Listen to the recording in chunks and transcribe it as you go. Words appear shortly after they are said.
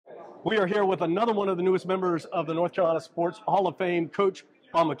We are here with another one of the newest members of the North Carolina Sports Hall of Fame, Coach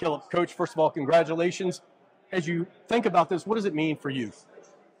McKillop. Coach, first of all, congratulations. As you think about this, what does it mean for you?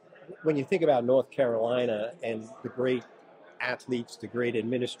 When you think about North Carolina and the great athletes, the great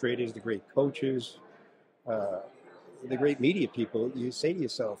administrators, the great coaches, the great media people, you say to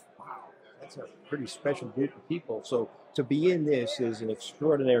yourself, wow, that's a pretty special group of people. So to be in this is an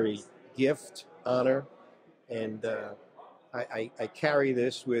extraordinary gift, honor, and I carry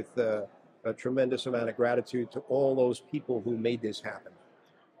this with a tremendous amount of gratitude to all those people who made this happen.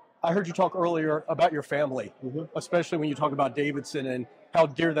 I heard you talk earlier about your family, especially when you talk about Davidson and how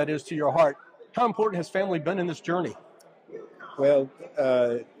dear that is to your heart. How important has family been in this journey? Well,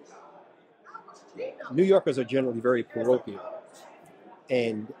 New Yorkers are generally very parochial.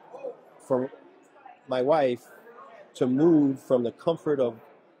 And for my wife to move from the comfort of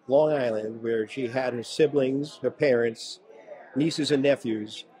Long Island, where she had her siblings, her parents, nieces and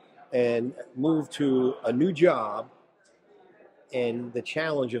nephews, and move to a new job and the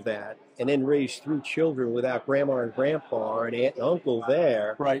challenge of that, and then raise 3 children without grandma and grandpa and aunt and uncle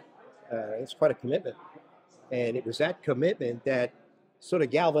there, right? It's quite a commitment. And it was that commitment that sort of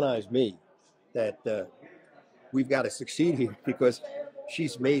galvanized me that we've got to succeed here, because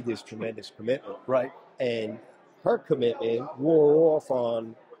she's made this tremendous commitment. Right. And her commitment wore off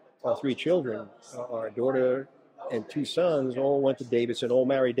on our 3 children. Our daughter and 2 sons all went to Davidson, all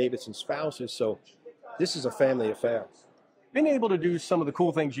married Davidson spouses. So this is a family affair. Being able to do some of the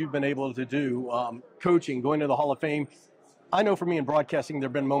cool things you've been able to do, coaching, going to the Hall of Fame. I know for me in broadcasting, there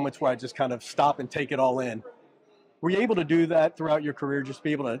have been moments where I just kind of stop and take it all in. Were you able to do that throughout your career, just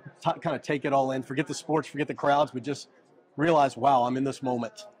be able to kind of take it all in, forget the sports, forget the crowds, but just realize, wow, I'm in this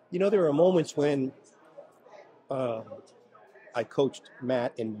moment? You know, there are moments when I coached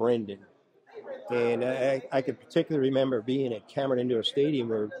Matt and Brendan, and I could particularly remember being at Cameron Indoor Stadium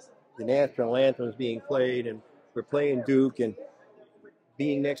where the national anthem was being played, and we're playing Duke, and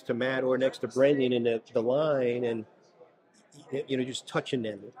being next to Matt or next to Brendan in the line, and you know, just touching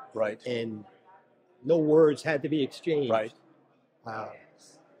them, right? And no words had to be exchanged, right?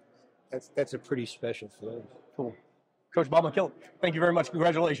 That's a pretty special feeling. Cool, Coach Bob McKillop. Thank you very much.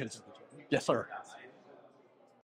 Congratulations. Yes, sir.